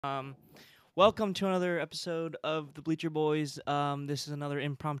Um, Welcome to another episode of the Bleacher Boys. This is another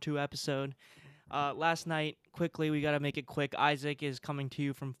impromptu episode. Last night, quickly, we gotta make it quick. Isaac is coming to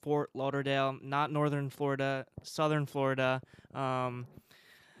you from Fort Lauderdale, not northern Florida, southern Florida. Um,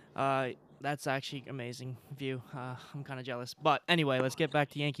 uh, that's actually amazing view. I'm kind of jealous, but anyway, let's get back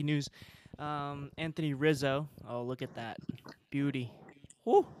to Yankee news. Anthony Rizzo. Oh, look at that beauty.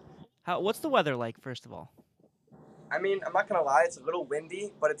 Whew. What's the weather like? First of all. I mean, I'm not gonna lie, it's a little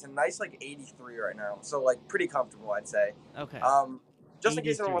windy, but it's a nice like 83 right now, so like pretty comfortable, I'd say. Okay. Um, just in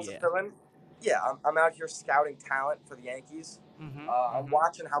case anyone 83. wants to Yeah. fill in, yeah, I'm out here scouting talent for the Yankees. Mhm. I'm Mhm.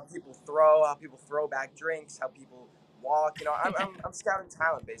 watching how people throw back drinks, how people walk. I'm scouting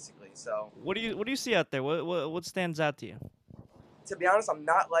talent basically. So What do you see out there? What stands out to you? to be honest, I'm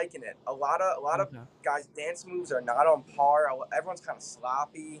not liking it. A lot of Okay. guys' dance moves are not on par. Everyone's kind of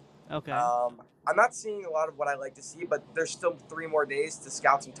sloppy. Okay. I'm not seeing a lot of what I like to see, but there's still 3 more days to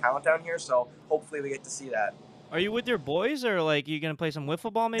scout some talent down here, so hopefully we get to see that. Are you with your boys or like you gonna play some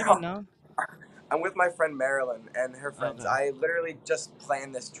wiffle ball maybe? No, No. I'm with my friend Marilyn and her friends. Okay. I literally just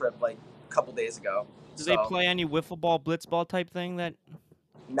planned this trip like a couple days ago, Do they so play any wiffle ball, blitz ball type thing? That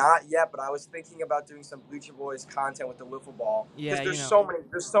not yet. But I was thinking about doing some Bleacher Boys content with the wiffle ball yeah, because you know.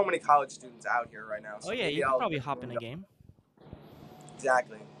 there's so many college students out here right now. Oh So yeah, maybe you could I'll probably get hop in doing a game.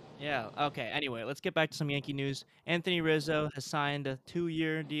 exactly. Yeah. Okay. Anyway, let's get back to some Yankee news. Anthony Rizzo has signed a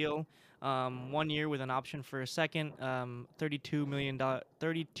 2-year deal, 1 year with an option for a second. $32 million.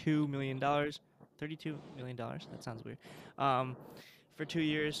 $32 million. That sounds weird. For 2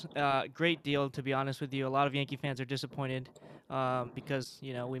 years. Great deal, to be honest with you. A lot of Yankee fans are disappointed because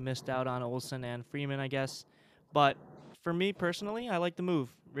we missed out on Olson and Freeman, I guess. But for me personally, I like the move.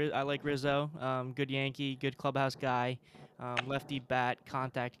 I like Rizzo. Good Yankee, good clubhouse guy, lefty bat,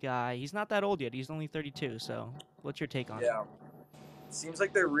 contact guy. He's not that old yet. He's only 32. So, what's your take on it? Yeah. Seems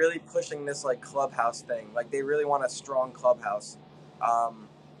like they're really pushing this like clubhouse thing. Like they really want a strong clubhouse, um,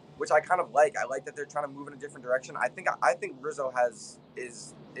 which I kind of like. I like that they're trying to move in a different direction. I think Rizzo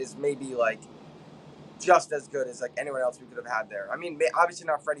is maybe like just as good as like anyone else we could have had there. I mean, obviously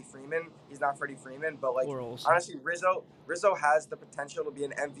not Freddie Freeman. He's not Freddie Freeman, but like Or Olson? honestly, Rizzo has the potential to be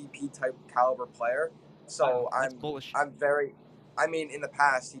an MVP type caliber player. Wow, So that's bullish. I'm very. I mean, in the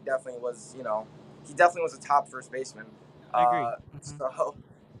past, he definitely was. He definitely was a top first baseman. I agree. So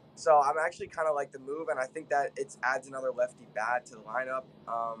so I'm actually kind of like the move, and I think that it adds another lefty bat to the lineup.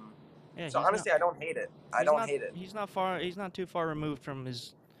 Yeah, So he's not. honestly, I don't hate it. I He's don't not. hate it. He's not far. He's not too far removed from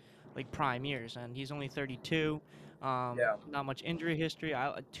his like prime years, and he's only 32. Yeah, Not much injury history.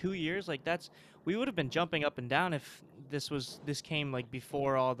 2 years, like that's we would have been jumping up and down if this came like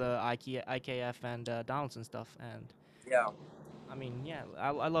before all the IKF and Donaldson stuff. And yeah. I mean, yeah, I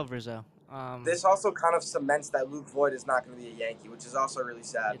love Rizzo. This also kind of cements that Luke Voigt is not going to be a Yankee, which is also really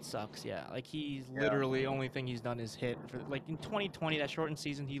sad. It sucks, yeah. Like he's Yeah, literally only thing he's done is hit for like in 2020 that shortened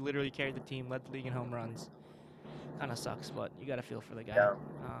season. He literally carried the team, led the league in home runs. Kind of sucks, but you got to feel for the guy. yeah.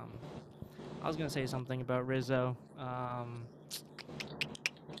 Um, I was gonna say something about Rizzo.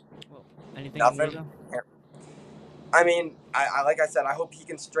 Well, anything on Nothing. Rizzo? I mean, I like I said, I hope he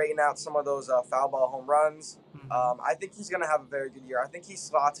can straighten out some of those foul ball home runs. Mm-hmm. I think he's going to have a very good year. I think he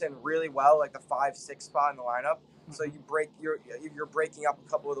slots in really well, like the 5-6 spot in the lineup. So Mm-hmm. you're breaking up a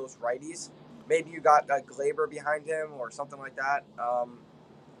couple of those righties. Maybe you got Glaber behind him or something like that.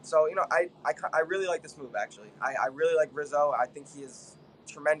 So I really like this move actually. I really like Rizzo. I think he has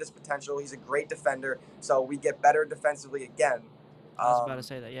tremendous potential. He's a great defender. So we get better defensively again. I was about to Um,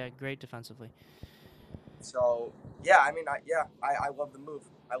 say that. Yeah, great defensively. So yeah, I mean, I love the move.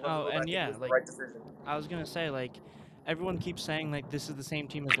 I love the Oh, move. I and think it yeah, was the like right decision. I was gonna say, like everyone keeps saying like this is the same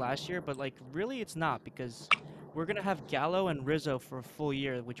team as last year, but like really it's not because we're gonna have Gallo and Rizzo for a full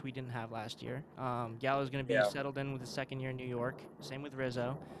year, which we didn't have last year. Gallo's gonna be Yeah, settled in with his second year in New York. Same with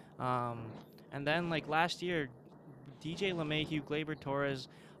Rizzo. Um, and then like last year, DJ LeMahieu, Glaber Torres,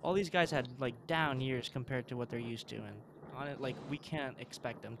 all these guys had like down years compared to what they're used to, and on it like we can't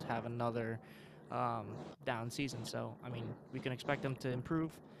expect them to have another down season. So I mean, we can expect them to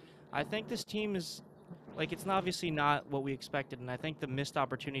improve. I think this team is like it's obviously not what we expected, and I think the missed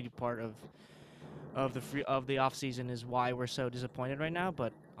opportunity part of the off season is why we're so disappointed right now.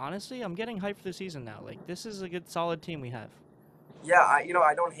 But honestly, I'm getting hyped for the season now. Like this is a good solid team we have. yeah.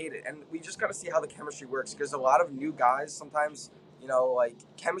 I don't hate it, and we just got to see how the chemistry works because a lot of new guys sometimes like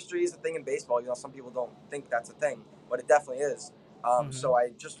chemistry is a thing in baseball. Some people don't think that's a thing, but it definitely is. Mm-hmm. So I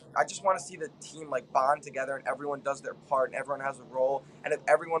just want to see the team like bond together and everyone does their part and everyone has a role. And if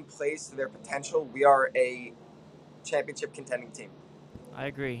everyone plays to their potential, we are a championship contending team. I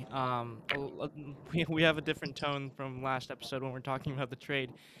agree. We have a different tone from last episode when we're talking about the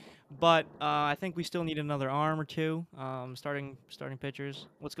trade, but I think we still need another arm or two. Starting pitchers.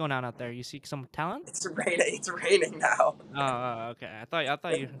 What's going on out there? You see some talent? It's raining. It's raining now. Okay. I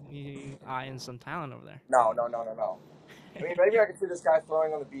thought you eyeing some talent over there. No, no, no, no, no. I mean, maybe I could see this guy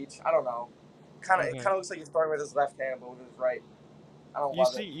throwing on the beach. I don't know. It Okay. kind of looks like he's throwing with his left hand, but with his right. I don't You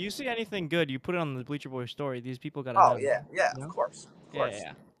love see it. you see anything good? You put it on the Bleacher Boy story. These people gotta Oh know. yeah, yeah, You of know? course, of Yeah, yeah, course.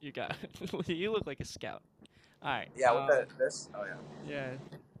 yeah. You got it. You look like a scout. All right. Yeah, with this. Oh yeah.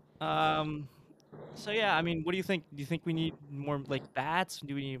 Yeah. Um. So yeah, I mean, what do you think? Do you think we need more like bats?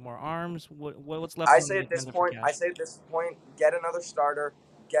 Do we need more arms? What's left I on say the at this agenda for point, I Cash? say at this point, get another starter,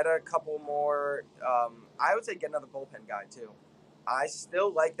 get a couple more. I would say get another bullpen guy too. I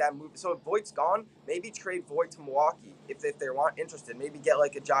still like that move. So if Voigt's gone, maybe trade Voigt to Milwaukee if they want interested. Maybe get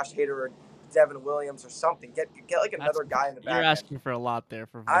like a Josh Hader or Devin Williams or something. Get like That's another guy in the you're back end. asking for a lot there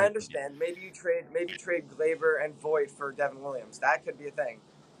for I Voight. understand. Maybe trade Glaber and Voigt for Devin Williams. That could be a thing.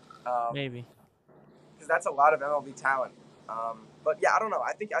 Maybe. Because that's a lot of MLB talent. But yeah, I don't know.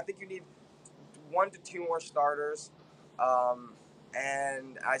 I think you need 1 to 2 more starters,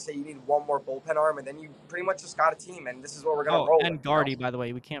 and I say you need one more bullpen arm, and then you pretty much just got a team. And this is what we're gonna Oh, roll and with. Guardy, by the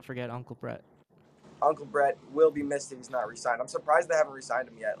way, we can't forget Uncle Brett. Uncle Brett will be missed if he's not re-signed. I'm surprised they haven't re-signed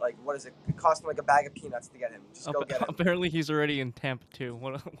him yet. Like, what is it? It cost him like a bag of peanuts to get him. Just go get him. Apparently, he's already in Tampa too.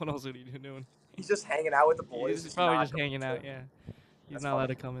 What else would he be doing? He's just hanging out with the boys. He's Just probably not just going hanging to. out. Yeah, he's That's not allowed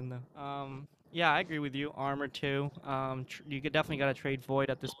funny. to come in though. Yeah, I agree with you. Armor too. You could definitely got to trade Void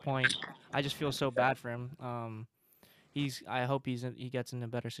at this point. I just feel so Yeah. bad for him. I hope he gets in a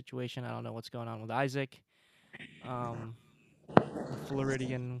better situation. I don't know what's going on with Isaac. Um,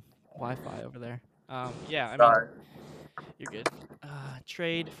 Floridian Wi-Fi over there. Yeah, I mean, Sorry. you're good.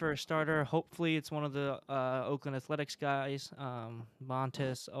 Trade for a starter. Hopefully, it's one of the Oakland Athletics guys,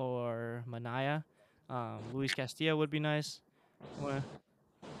 Montes or Manaya. Luis Castillo would be nice. Well,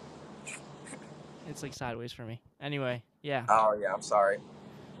 it's like sideways for me. Anyway, yeah, Oh yeah, I'm sorry.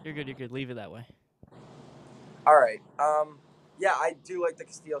 you're good. You're good. Leave it that way. All right. Yeah, I do like the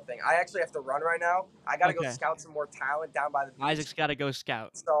Castillo thing. I actually have to run right now. I gotta go Okay. scout some more talent down by the beach. Isaac's got to go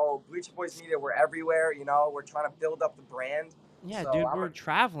scout. So Bleacher Boys Media, we're everywhere. You know, we're trying to build up the brand. Yeah, So dude, we're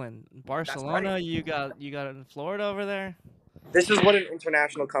traveling. That's Barcelona. right. You got it in Florida over there. This is what an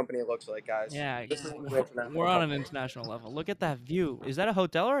international company looks like, guys. Yeah, This is what an we're international on an company. international level. Look at that view. Is that a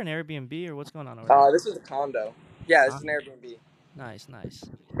hotel or an Airbnb or what's going on over there? This is a condo. Yeah, this Huh? is an Airbnb. Nice, nice.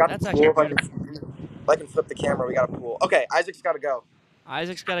 Got That's the actually pool. beautiful. If I can flip the camera, we got a pool. Okay, Isaac's got to go.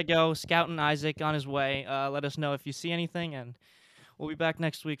 Isaac's got to go. Scouting Isaac on his way. Let us know if you see anything, and we'll be back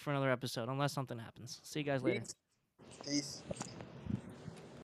next week for another episode, unless something happens. See you guys later. Peace. Peace.